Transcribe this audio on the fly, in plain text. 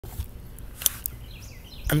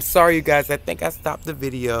I'm sorry, you guys. I think I stopped the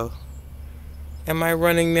video. Am I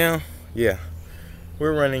running now? Yeah,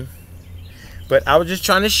 we're running. But I was just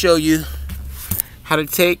trying to show you how to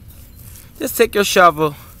take your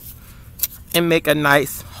shovel and make a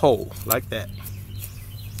nice hole like that.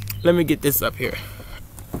 Let me get this up here.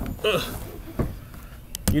 Ugh.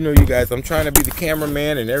 You know, you guys, I'm trying to be the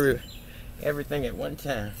cameraman and everything at one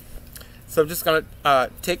time. So I'm just gonna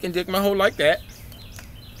take and dig my hole like that.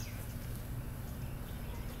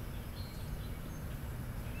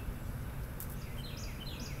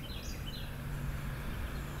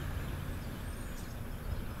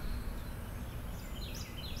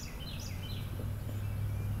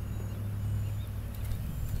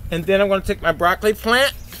 And then I'm going to take my broccoli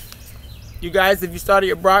plant. You guys, if you started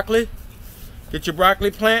your broccoli, get your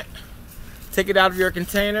broccoli plant, take it out of your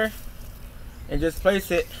container, and just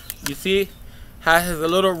place it. You see how it has a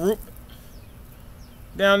little root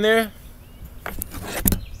down there?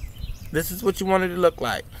 This is what you want it to look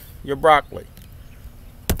like, your broccoli.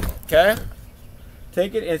 Okay?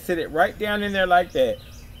 Take it and sit it right down in there like that.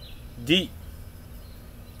 Deep.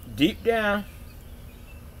 Deep down.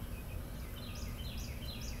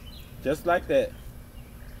 Just like that.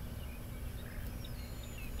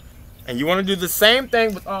 And you want to do the same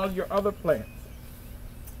thing with all your other plants.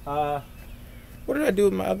 What did I do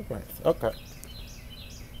with my other plants? Okay.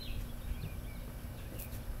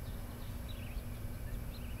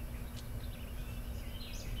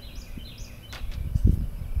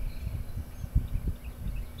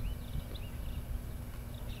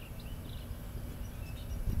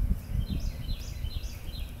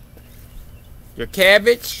 Your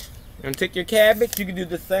cabbage. And take your cabbage, you can do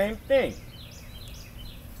the same thing.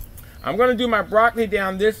 I'm going to do my broccoli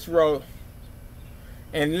down this row.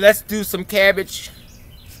 And let's do some cabbage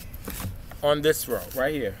on this row,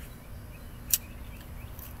 right here.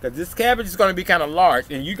 Because this cabbage is going to be kind of large.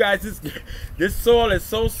 And you guys, this soil is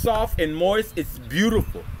so soft and moist, it's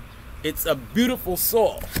beautiful. It's a beautiful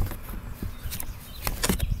soil.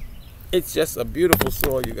 It's just a beautiful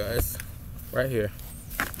soil, you guys. Right here.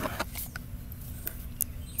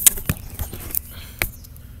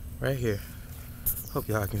 Right here. Hope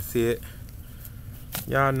y'all can see it.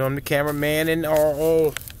 Y'all know I'm the cameraman and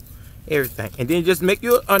all everything. And then just make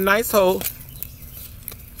you a nice hole.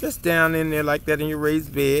 Just down in there like that in your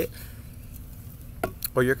raised bed.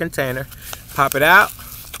 Or your container. Pop it out.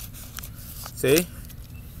 See?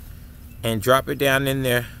 And drop it down in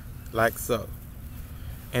there like so.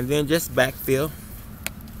 And then just backfill.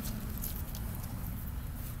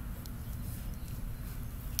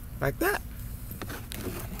 Like that.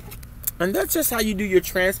 And that's just how you do your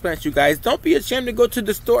transplants, you guys. Don't be ashamed to go to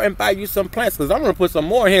the store and buy you some plants, because I'm going to put some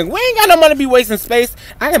more in here. We ain't got no money to be wasting space.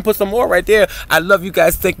 I can put some more right there. I love you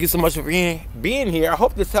guys. Thank you so much for being here. I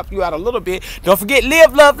hope this helped you out a little bit. Don't forget,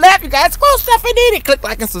 live, love, laugh, you guys. Grow stuff and eat it. Click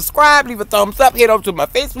like and subscribe. Leave a thumbs up. Head over to my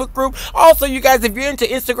Facebook group. Also, you guys, if you're into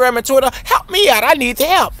Instagram and Twitter, help me out. I need the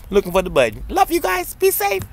help. Looking for the button. Love you guys. Be safe.